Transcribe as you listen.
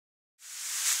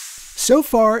So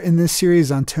far in this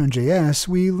series on Tone.js,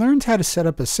 we learned how to set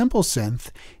up a simple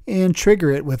synth and trigger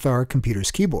it with our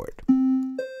computer's keyboard.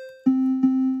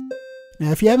 Now,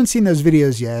 if you haven't seen those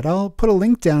videos yet, I'll put a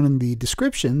link down in the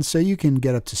description so you can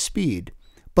get up to speed.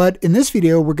 But in this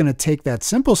video, we're going to take that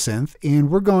simple synth and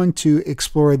we're going to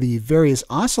explore the various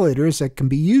oscillators that can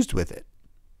be used with it.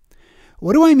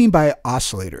 What do I mean by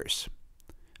oscillators?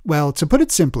 Well, to put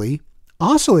it simply,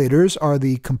 oscillators are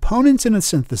the components in a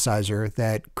synthesizer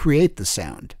that create the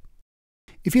sound.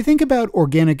 If you think about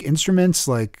organic instruments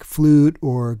like flute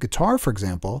or guitar, for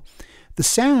example, the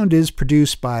sound is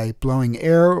produced by blowing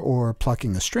air or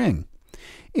plucking a string.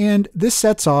 And this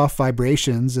sets off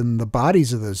vibrations in the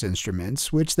bodies of those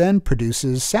instruments, which then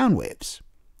produces sound waves.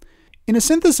 In a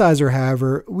synthesizer,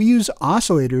 however, we use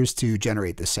oscillators to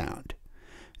generate the sound.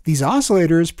 These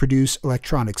oscillators produce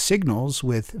electronic signals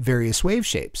with various wave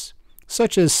shapes,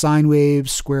 such as sine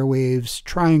waves, square waves,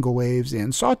 triangle waves,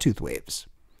 and sawtooth waves.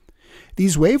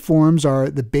 These waveforms are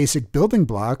the basic building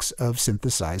blocks of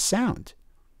synthesized sound.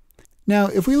 Now,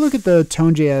 if we look at the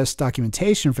Tone.js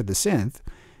documentation for the synth,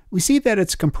 we see that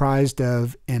it's comprised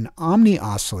of an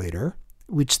OmniOscillator,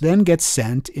 which then gets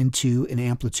sent into an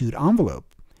amplitude envelope,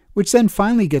 which then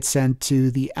finally gets sent to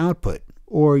the output,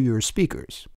 or your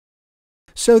speakers.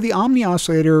 So the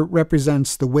OmniOscillator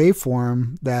represents the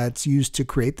waveform that's used to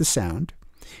create the sound,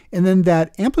 and then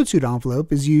that amplitude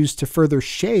envelope is used to further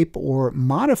shape or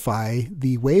modify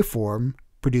the waveform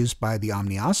produced by the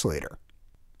OmniOscillator.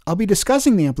 I'll be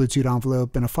discussing the amplitude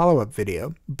envelope in a follow-up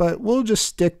video, but we'll just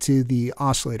stick to the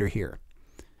oscillator here.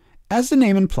 As the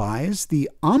name implies, the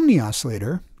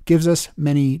OmniOscillator gives us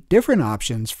many different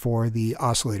options for the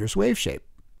oscillator's wave shape.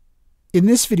 In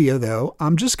this video, though,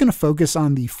 I'm just going to focus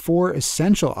on the 4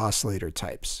 essential oscillator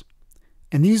types.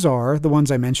 And these are the ones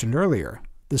I mentioned earlier: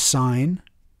 the sine,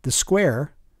 the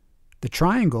square, the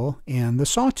triangle, and the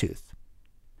sawtooth.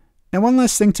 Now, one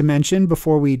last thing to mention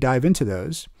before we dive into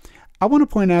those. I want to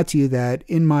point out to you that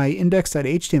in my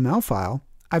index.html file,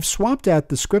 I've swapped out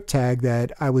the script tag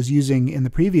that I was using in the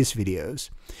previous videos.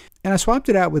 And I swapped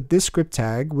it out with this script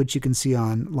tag, which you can see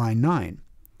on line 9.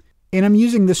 And I'm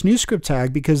using this new script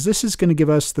tag because this is going to give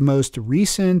us the most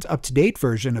recent, up-to-date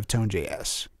version of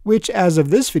Tone.js, which as of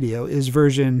this video is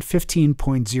version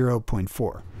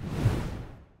 15.0.4.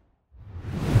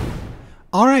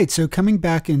 Alright, so coming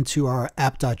back into our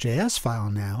app.js file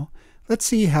now, let's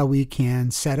see how we can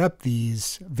set up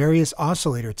these various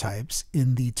oscillator types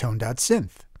in the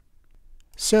Tone.Synth.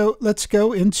 So let's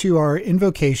go into our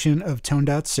invocation of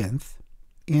Tone.Synth.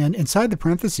 And inside the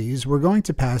parentheses, we're going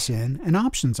to pass in an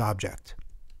options object.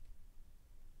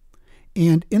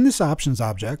 And in this options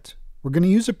object, we're going to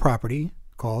use a property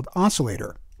called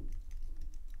oscillator.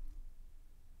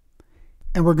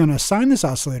 And we're going to assign this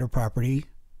oscillator property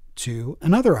to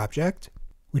another object,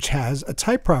 which has a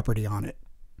type property on it.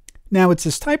 Now, it's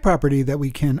this type property that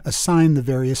we can assign the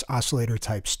various oscillator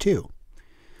types to.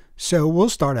 So we'll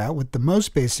start out with the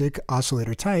most basic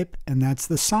oscillator type, and that's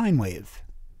the sine wave.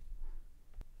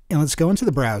 And let's go into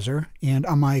the browser, and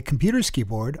on my computer's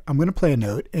keyboard, I'm going to play a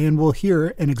note, and we'll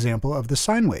hear an example of the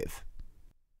sine wave.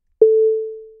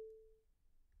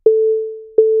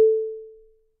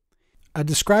 I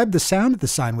described the sound of the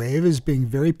sine wave as being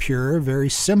very pure, very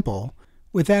simple,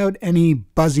 without any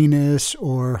buzziness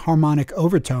or harmonic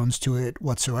overtones to it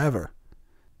whatsoever.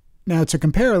 Now to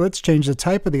compare, let's change the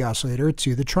type of the oscillator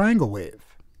to the triangle wave.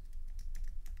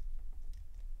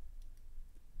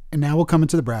 And now we'll come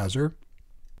into the browser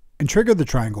and trigger the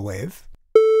triangle wave.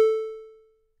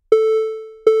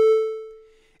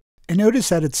 And notice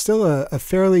that it's still a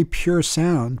fairly pure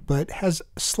sound, but has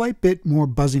a slight bit more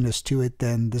buzziness to it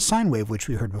than the sine wave, which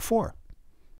we heard before.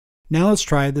 Now let's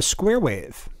try the square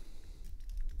wave.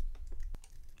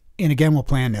 And again, we'll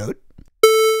play a note.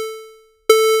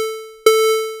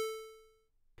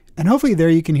 And hopefully there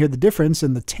you can hear the difference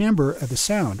in the timbre of the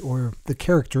sound, or the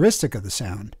characteristic of the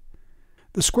sound.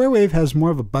 The square wave has more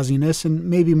of a buzziness and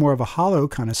maybe more of a hollow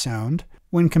kind of sound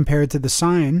when compared to the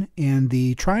sine and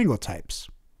the triangle types.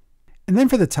 And then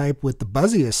for the type with the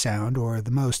buzziest sound, or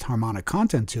the most harmonic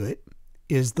content to it,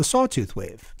 is the sawtooth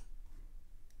wave.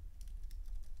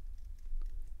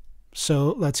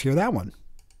 So let's hear that one.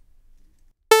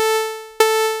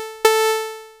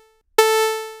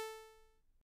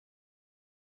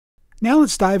 Now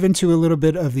let's dive into a little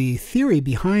bit of the theory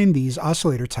behind these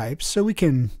oscillator types so we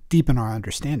can deepen our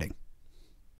understanding.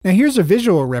 Now here's a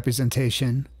visual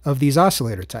representation of these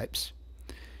oscillator types.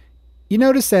 You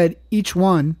notice that each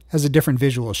one has a different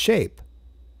visual shape.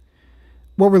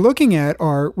 What we're looking at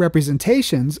are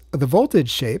representations of the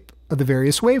voltage shape of the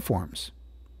various waveforms.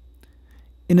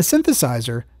 In a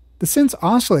synthesizer, The synth's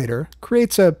oscillator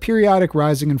creates a periodic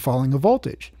rising and falling of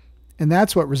voltage, and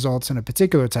that's what results in a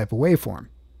particular type of waveform.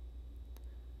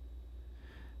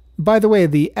 By the way,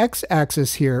 the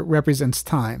x-axis here represents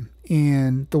time,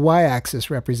 and the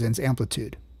y-axis represents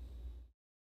amplitude.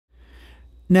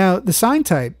 Now, the sine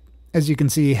type, as you can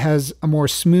see, has a more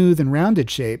smooth and rounded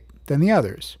shape than the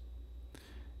others.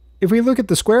 If we look at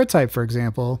the square type, for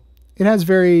example, it has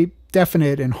very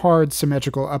definite and hard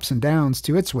symmetrical ups and downs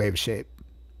to its wave shape.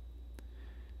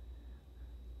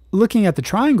 Looking at the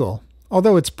triangle,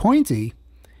 although it's pointy,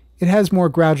 it has more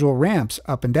gradual ramps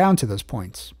up and down to those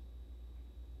points.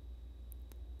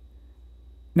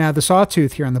 Now the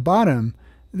sawtooth here on the bottom,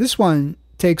 this one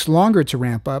takes longer to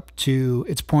ramp up to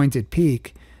its pointed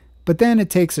peak, but then it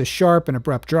takes a sharp and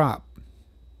abrupt drop.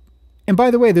 And by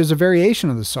the way, there's a variation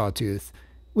of the sawtooth,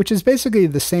 which is basically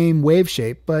the same wave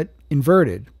shape but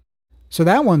inverted. So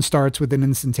that one starts with an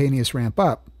instantaneous ramp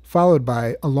up, followed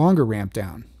by a longer ramp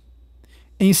down.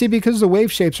 And you see, because the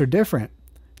wave shapes are different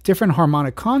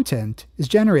harmonic content is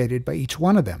generated by each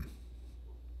one of them.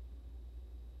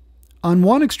 On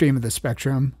one extreme of the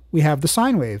spectrum, we have the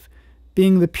sine wave,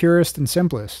 being the purest and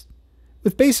simplest,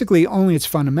 with basically only its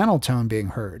fundamental tone being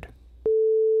heard.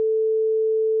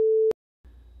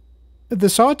 The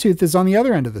sawtooth is on the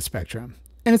other end of the spectrum,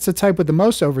 and it's the type with the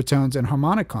most overtones and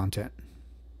harmonic content.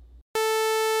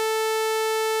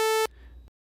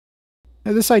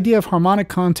 Now, this idea of harmonic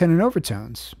content and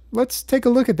overtones, let's take a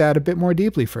look at that a bit more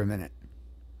deeply for a minute.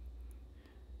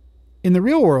 In the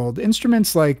real world,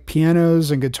 instruments like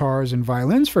pianos and guitars and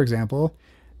violins, for example,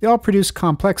 they all produce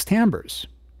complex timbres.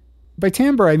 By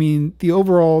timbre, I mean the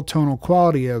overall tonal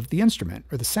quality of the instrument,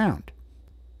 or the sound.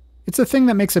 It's the thing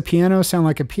that makes a piano sound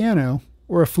like a piano,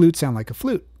 or a flute sound like a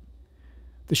flute.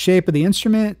 The shape of the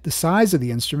instrument, the size of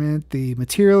the instrument, the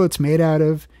material it's made out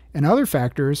of, and other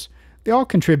factors, they all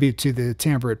contribute to the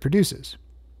timbre it produces.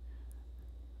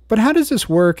 But how does this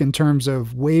work in terms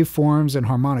of waveforms and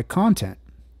harmonic content?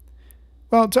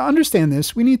 Well, to understand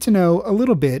this, we need to know a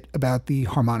little bit about the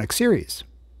harmonic series.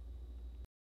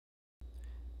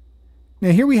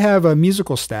 Now here we have a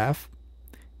musical staff,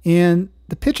 and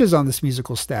the pitches on this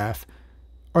musical staff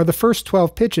are the first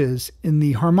 12 pitches in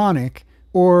the harmonic,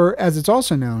 or as it's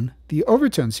also known, the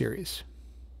overtone series.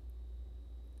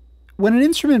 When an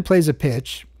instrument plays a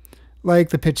pitch,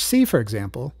 like the pitch C for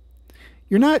example,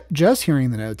 you're not just hearing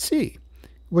the note C.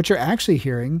 What you're actually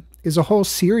hearing is a whole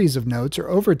series of notes or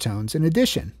overtones in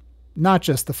addition, not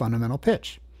just the fundamental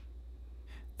pitch.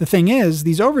 The thing is,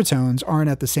 these overtones aren't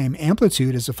at the same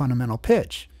amplitude as the fundamental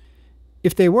pitch.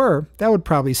 If they were, that would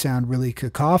probably sound really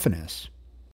cacophonous.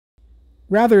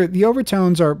 Rather, the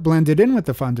overtones are blended in with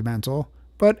the fundamental,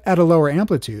 but at a lower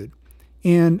amplitude,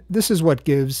 and this is what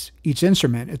gives each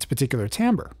instrument its particular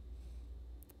timbre.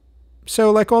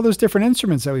 So like all those different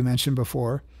instruments that we mentioned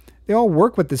before, they all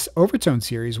work with this overtone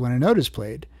series when a note is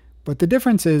played, but the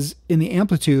difference is in the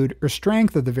amplitude or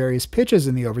strength of the various pitches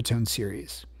in the overtone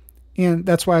series. And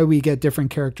that's why we get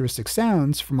different characteristic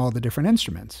sounds from all the different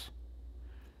instruments.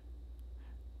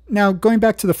 Now, going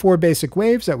back to the four basic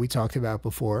waves that we talked about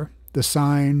before, the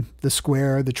sine, the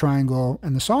square, the triangle,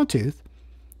 and the sawtooth,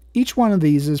 each one of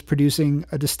these is producing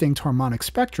a distinct harmonic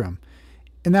spectrum,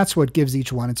 and that's what gives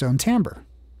each one its own timbre.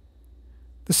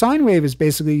 The sine wave is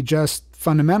basically just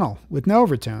fundamental, with no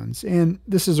overtones, and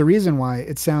this is a reason why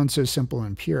it sounds so simple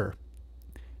and pure.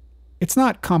 It's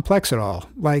not complex at all,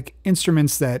 like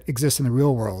instruments that exist in the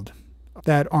real world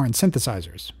that aren't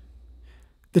synthesizers.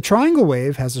 The triangle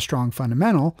wave has a strong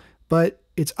fundamental, but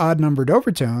its odd-numbered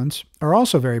overtones are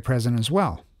also very present as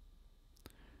well.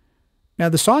 Now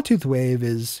the sawtooth wave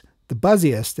is the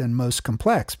buzziest and most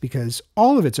complex because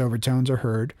all of its overtones are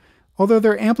heard, although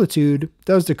their amplitude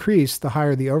does decrease the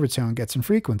higher the overtone gets in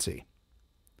frequency.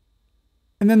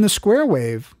 And then the square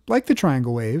wave, like the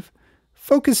triangle wave,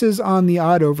 focuses on the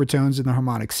odd overtones in the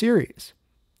harmonic series.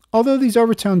 Although these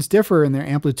overtones differ in their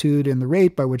amplitude and the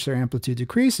rate by which their amplitude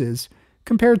decreases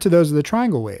compared to those of the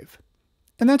triangle wave.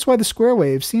 And that's why the square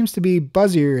wave seems to be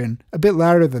buzzier and a bit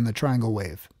louder than the triangle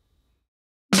wave.